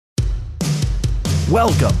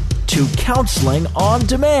Welcome to Counseling on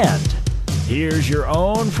Demand. Here's your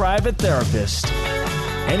own private therapist.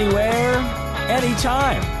 Anywhere,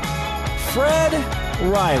 anytime. Fred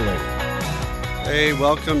Riley. Hey,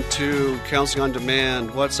 welcome to Counseling on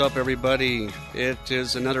Demand. What's up, everybody? It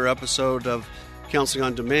is another episode of Counseling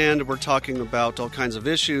on Demand. We're talking about all kinds of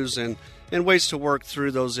issues and ways to work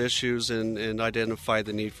through those issues and identify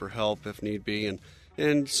the need for help if need be,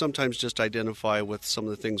 and sometimes just identify with some of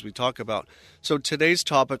the things we talk about. So today's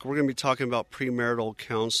topic, we're going to be talking about premarital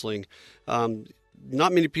counseling.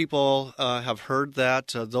 Not many people have heard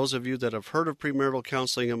that. Those of you that have heard of premarital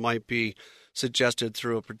counseling, it might be suggested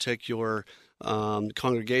through a particular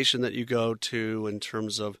congregation that you go to in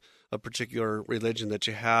terms of a particular religion that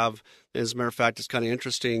you have. As a matter of fact, it's kind of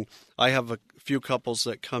interesting. I have a few couples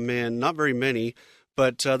that come in, not very many,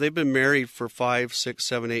 but they've been married for 5, 6,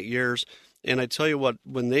 7, 8 years. And I tell you what,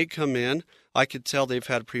 when they come in, I could tell they've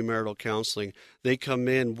had premarital counseling. They come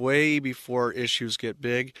in way before issues get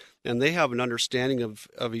big, and they have an understanding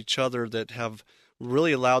of each other that have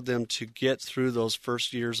really allowed them to get through those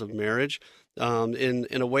first years of marriage in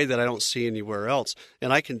a way that I don't see anywhere else.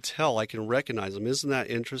 And I can tell, I can recognize them. Isn't that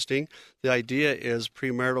interesting? The idea is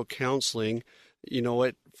premarital counseling, you know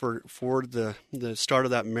what, for the start of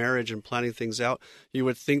that marriage and planning things out, you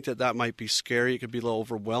would think that might be scary. It could be a little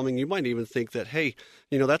overwhelming. You might even think that, hey,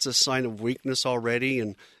 you know, that's a sign of weakness already.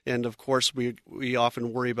 And of course, we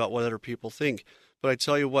often worry about what other people think. But I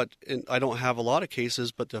tell you what, and I don't have a lot of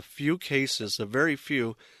cases, but the few cases, the very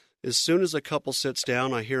few, as soon as a couple sits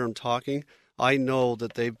down, I hear them talking, I know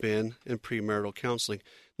that they've been in premarital counseling.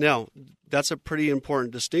 Now, that's a pretty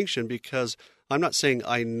important distinction because I'm not saying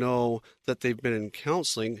I know that they've been in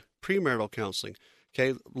counseling, premarital counseling.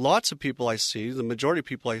 Okay, lots of people I see, the majority of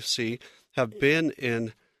people I see have been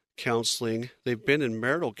in counseling, they've been in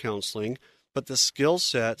marital counseling, but the skill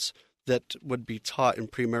sets that would be taught in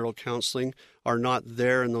premarital counseling are not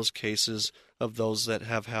there in those cases of those that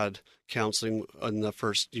have had counseling in the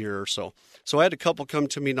first year or so. So I had a couple come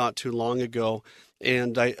to me not too long ago,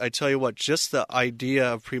 and I tell you what, just the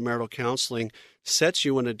idea of premarital counseling sets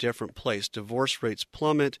you in a different place. Divorce rates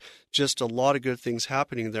plummet, just a lot of good things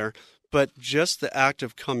happening there. But just the act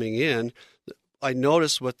of coming in, I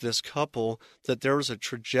noticed with this couple that there was a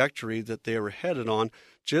trajectory that they were headed on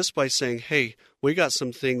just by saying, hey, we got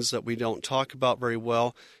some things that we don't talk about very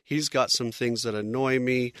well. He's got some things that annoy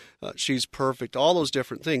me. She's perfect, all those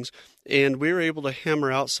different things. And we were able to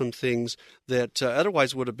hammer out some things that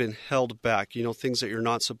otherwise would have been held back, you know, things that you're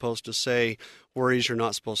not supposed to say, worries you're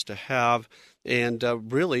not supposed to have. And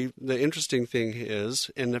really, the interesting thing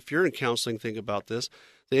is, and if you're in counseling, think about this,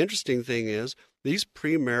 the interesting thing is these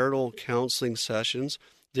premarital counseling sessions,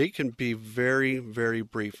 they can be very, very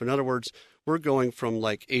brief. In other words, we're going from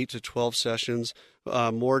like 8 to 12 sessions,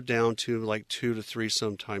 more down to like 2 to 3,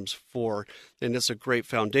 sometimes 4. And it's a great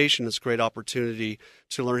foundation. It's a great opportunity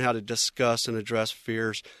to learn how to discuss and address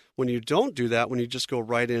fears. When you don't do that, when you just go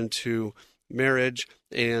right into marriage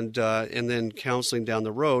and then counseling down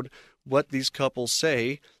the road, what these couples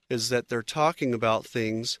say is that they're talking about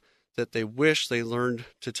things that they wish they learned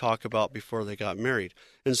to talk about before they got married.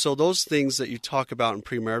 And so those things that you talk about in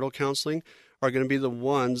premarital counseling are going to be the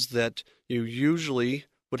ones that you usually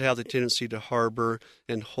would have the tendency to harbor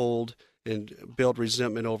and hold and build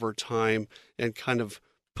resentment over time and kind of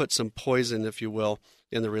put some poison, if you will,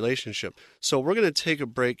 in the relationship. So we're going to take a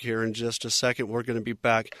break here in just a second. We're going to be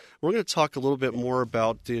back. We're going to talk a little bit more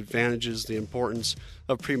about the advantages, the importance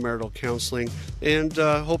of premarital counseling, and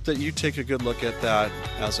hope that you take a good look at that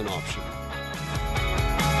as an option.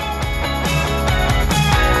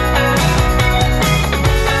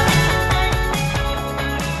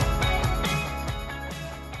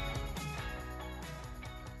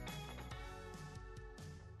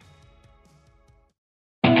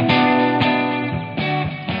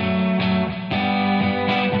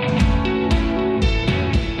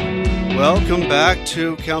 Welcome back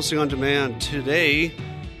to Counseling on Demand. Today,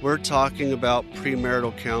 we're talking about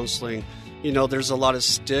premarital counseling. You know, there's a lot of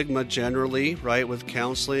stigma generally, right, with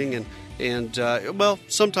counseling, and well,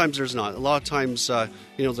 sometimes there's not. A lot of times,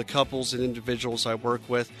 you know, the couples and individuals I work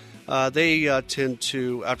with, they tend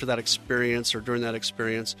to, after that experience or during that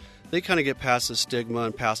experience, they kind of get past the stigma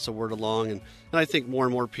and pass the word along, and I think more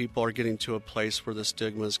and more people are getting to a place where the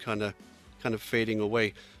stigma is kind of fading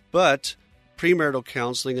away. But premarital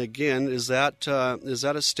counseling, again, is that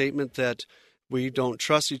a statement that we don't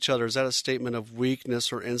trust each other? Is that a statement of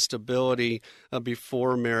weakness or instability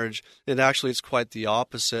before marriage? And actually, it's quite the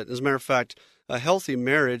opposite. As a matter of fact, a healthy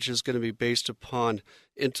marriage is going to be based upon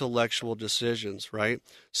intellectual decisions, right?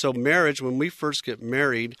 So marriage, when we first get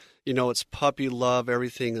married, It's puppy love.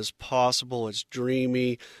 Everything is possible. It's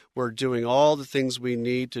dreamy. We're doing all the things we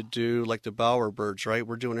need to do, like the Bowerbirds, right?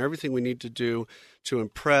 We're doing everything we need to do to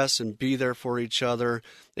impress and be there for each other.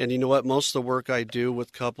 And you know what? Most of the work I do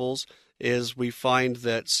with couples is we find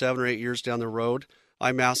that 7 or 8 years down the road,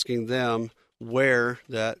 I'm asking them where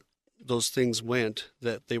those things went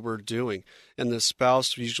that they were doing. And the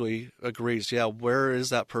spouse usually agrees, yeah, where is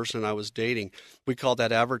that person I was dating? We call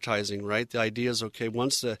that advertising, right? The idea is, okay,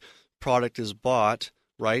 once the product is bought,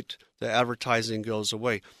 right, the advertising goes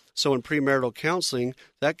away. So in premarital counseling,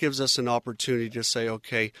 that gives us an opportunity to say,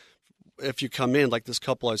 okay, if you come in, like this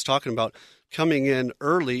couple I was talking about, coming in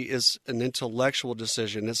early is an intellectual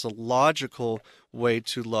decision. It's a logical way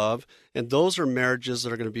to love. And those are marriages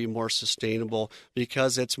that are going to be more sustainable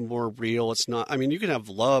because it's more real. It's not, you can have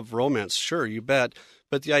love, romance, sure, you bet.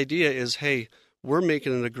 But the idea is, hey, we're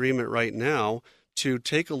making an agreement right now to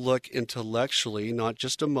take a look intellectually, not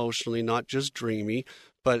just emotionally, not just dreamy,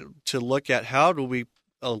 but to look at how do we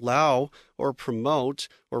allow or promote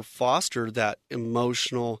or foster that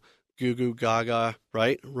emotional goo goo gaga,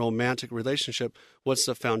 right? Romantic relationship. What's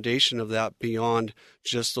the foundation of that beyond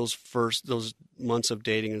just those months of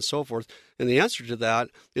dating and so forth? And the answer to that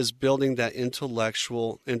is building that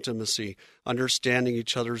intellectual intimacy, understanding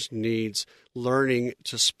each other's needs, learning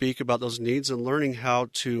to speak about those needs and learning how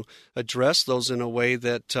to address those in a way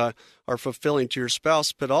that are fulfilling to your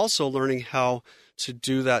spouse, but also learning how to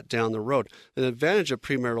do that down the road. An advantage of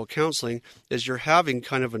premarital counseling is you're having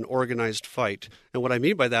kind of an organized fight. And what I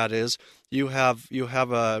mean by that is you have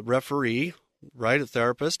a referee, right, a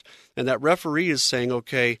therapist, and that referee is saying,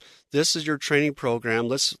 okay, this is your training program.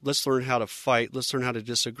 Let's learn how to fight. Let's learn how to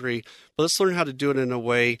disagree. But let's learn how to do it in a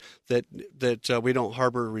way that we don't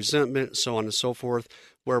harbor resentment, so on and so forth,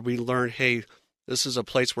 where we learn, hey, this is a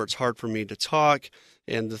place where it's hard for me to talk,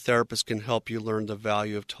 and the therapist can help you learn the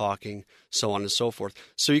value of talking, so on and so forth.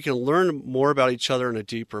 So you can learn more about each other on a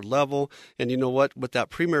deeper level. And you know what? With that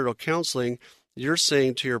premarital counseling, you're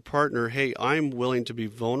saying to your partner, hey, I'm willing to be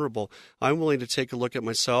vulnerable. I'm willing to take a look at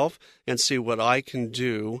myself and see what I can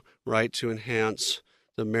do, right, to enhance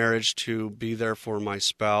the marriage, to be there for my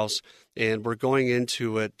spouse. And we're going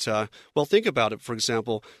into it, think about it, for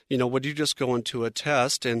example, would you just go into a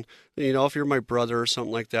test and, if you're my brother or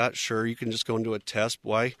something like that, sure, you can just go into a test.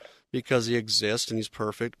 Why? Because he exists and he's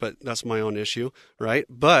perfect, but that's my own issue, right?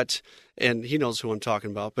 And he knows who I'm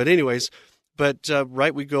talking about. But anyways,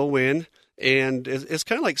 right, we go in and it's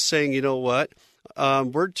kind of like saying, you know what,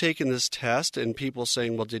 we're taking this test and people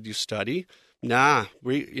saying, well, did you study? Nah,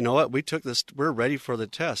 we took this, we're ready for the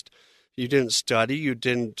test. You didn't study, you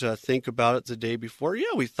didn't think about it the day before.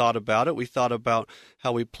 Yeah, we thought about it. We thought about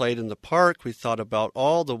how we played in the park. We thought about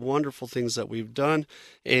all the wonderful things that we've done.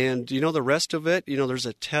 And, the rest of it, there's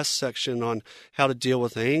a test section on how to deal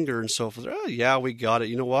with anger and so forth. Oh, yeah, we got it.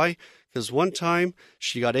 You know why? Because one time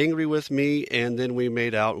she got angry with me and then we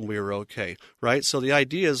made out and we were okay, right? So the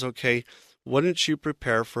idea is, okay, wouldn't you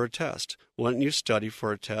prepare for a test? Wouldn't you study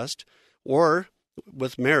for a test? Or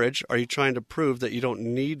with marriage, are you trying to prove that you don't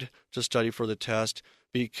need to study for the test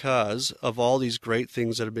because of all these great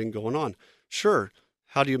things that have been going on? Sure.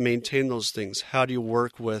 How do you maintain those things? How do you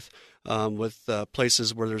work with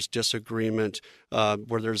places where there's disagreement,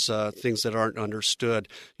 where there's things that aren't understood?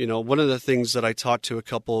 One of the things that I talked to a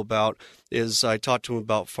couple about is I talked to him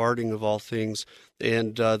about farting of all things,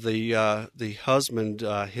 and the husband,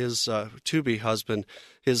 his to-be husband,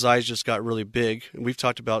 his eyes just got really big. And we've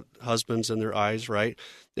talked about husbands and their eyes, right?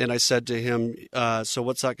 And I said to him, so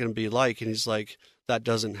what's that going to be like? And he's like, that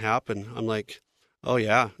doesn't happen. I'm like, oh,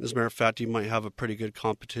 yeah. As a matter of fact, you might have a pretty good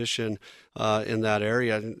competition in that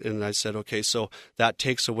area. And I said, okay, so that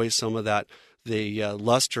takes away some of that, the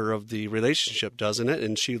luster of the relationship, doesn't it?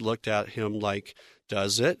 And she looked at him like,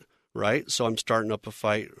 does it? Right? So I'm starting up a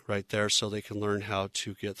fight right there so they can learn how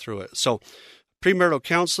to get through it. So premarital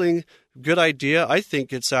counseling, good idea. I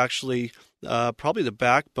think it's actually probably the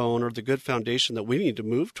backbone or the good foundation that we need to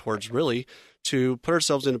move towards, really, to put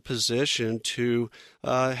ourselves in a position to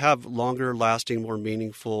have longer lasting, more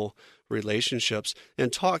meaningful relationships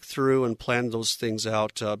and talk through and plan those things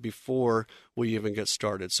out before we even get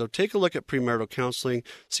started. So take a look at premarital counseling,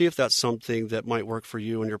 see if that's something that might work for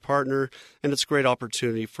you and your partner. And it's a great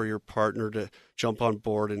opportunity for your partner to jump on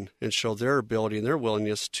board and show their ability and their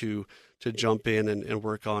willingness to jump in and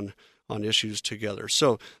work on issues together.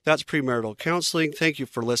 So that's premarital counseling. Thank you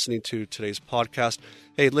for listening to today's podcast.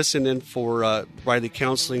 Hey, listen in for Riley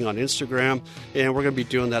Counseling on Instagram, and we're going to be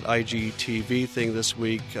doing that IGTV thing this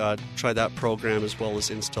week. Try that program as well as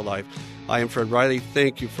InstaLive. I am Fred Riley.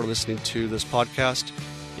 Thank you for listening to this podcast,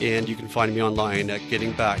 and you can find me online at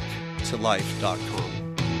gettingbacktolife.com.